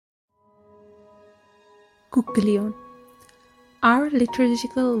Kukilion. Our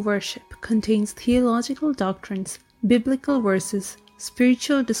liturgical worship contains theological doctrines, biblical verses,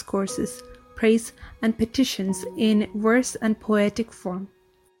 spiritual discourses, praise, and petitions in verse and poetic form.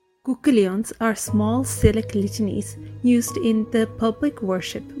 Kukilions are small select litanies used in the public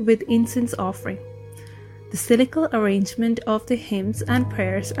worship with incense offering. The syllabic arrangement of the hymns and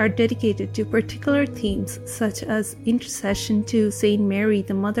prayers are dedicated to particular themes such as intercession to Saint Mary,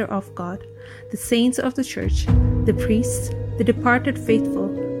 the Mother of God, the saints of the Church, the priests, the departed faithful,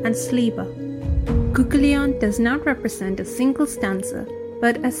 and Sliba. Kukilion does not represent a single stanza,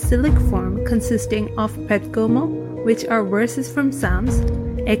 but a syllabic form consisting of Petgomo, which are verses from Psalms,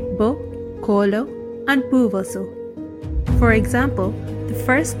 Ekbo, Kolo, and Buvaso. For example, the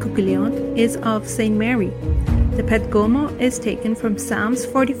first Kukilion is of Saint Mary. The Petgomo is taken from Psalms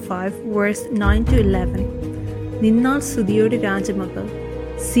 45, verse 9 to 11. Ninnal Sudiyode Rajamagal,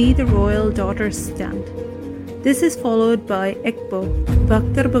 see the royal daughters stand. This is followed by Ekbo,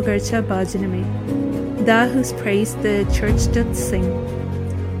 Bhaktar Bagarcha Bhajaname, thou whose praise the church doth sing.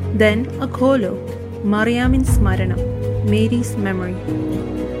 Then a Kolo, Mariamin Smaranam, Mary's memory,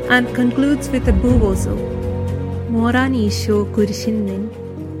 and concludes with a Buvoso, Moran Isho Kurishin Nin,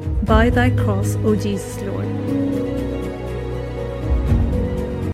 by thy cross, O Jesus Lord.